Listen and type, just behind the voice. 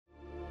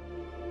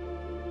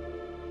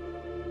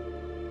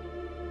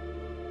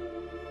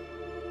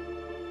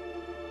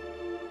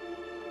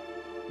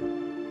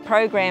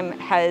program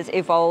has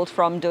evolved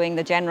from doing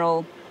the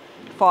general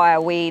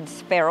fire,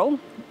 weeds, feral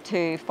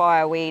to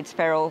fire, weeds,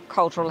 feral,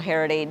 cultural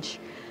heritage,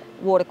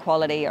 water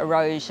quality,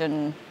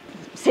 erosion,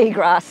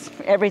 seagrass,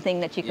 everything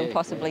that you can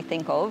possibly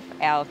think of,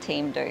 our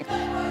team do.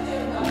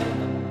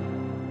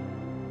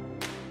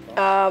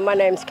 My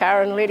name's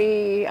Karen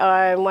Liddy.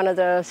 I'm one of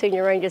the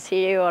senior rangers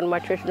here on my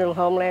traditional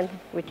homeland,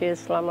 which is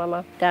Slum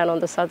Lama, down on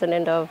the southern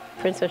end of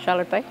Princess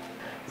Charlotte Bay.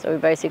 So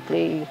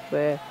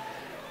we're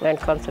land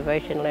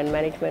conservation, land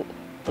management,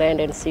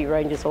 land and sea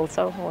rangers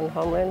also on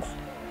homelands.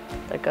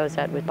 That goes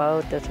out with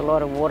both. There's a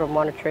lot of water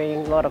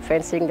monitoring, a lot of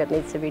fencing that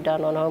needs to be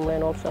done on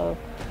homeland also.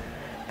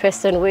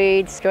 Pests and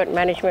weeds, joint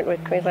management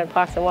with Queensland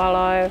Parks and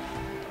Wildlife,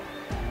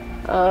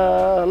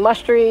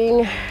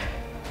 mustering.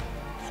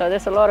 So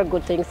there's a lot of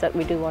good things that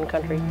we do on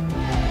country.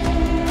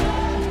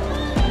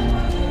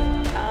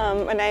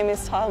 My name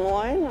is Tyler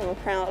Malone. I'm a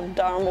proud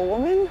Darrumbal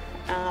woman,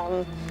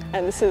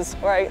 and this is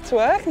where I get to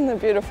work in the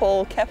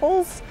beautiful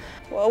Keppels.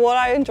 Well, what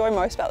I enjoy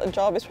most about the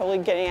job is probably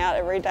getting out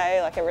every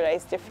day. Like every day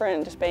is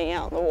different, just being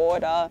out in the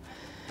water.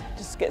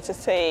 Just get to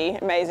see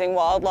amazing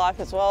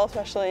wildlife as well,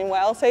 especially in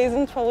whale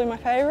season. It's probably my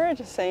favourite,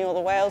 just seeing all the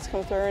whales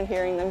come through and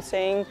hearing them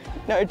sing.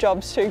 No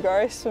job's too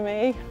gross for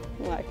me.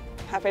 I'm like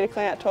happy to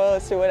clean out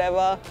toilets, do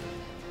whatever,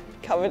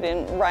 covered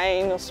in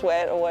rain or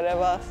sweat or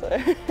whatever. So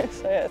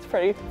yeah, it's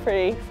a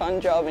pretty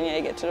fun job, and yeah,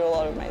 you get to do a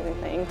lot of amazing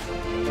things.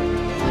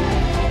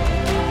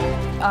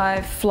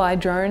 I fly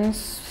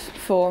drones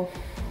for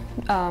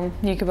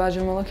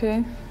Yukabaja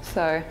Muluku,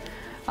 so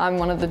I'm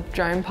one of the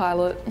drone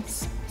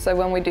pilots. So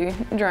when we do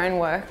drone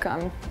work,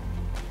 I'm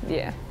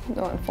the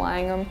one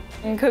flying them.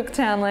 In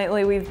Cooktown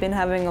lately we've been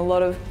having a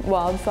lot of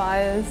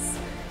wildfires,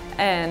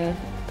 and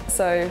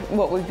so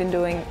what we've been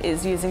doing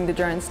is using the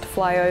drones to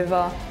fly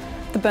over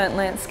the burnt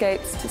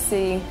landscapes to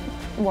see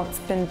what's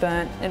been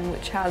burnt and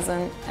which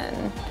hasn't,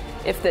 and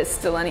if there's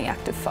still any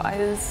active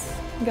fires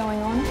going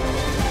on.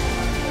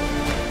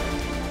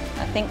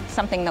 I think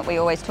something that we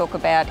always talk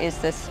about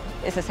is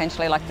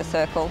essentially like the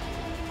circle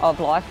of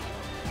life.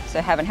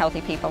 So having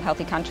healthy people,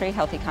 healthy country,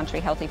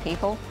 healthy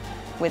people.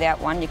 Without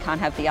one, you can't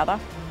have the other.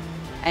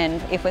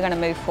 And if we're going to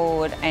move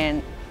forward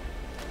and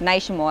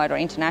nationwide or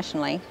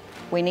internationally,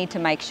 we need to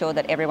make sure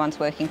that everyone's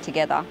working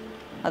together.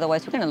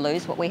 Otherwise, we're going to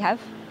lose what we have.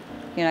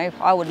 You know,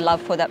 I would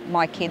love for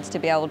my kids to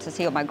be able to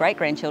see, or my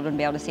great-grandchildren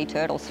be able to see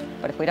turtles.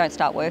 But if we don't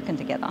start working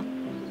together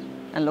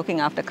and looking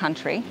after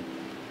country,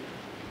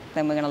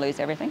 then we're going to lose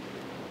everything.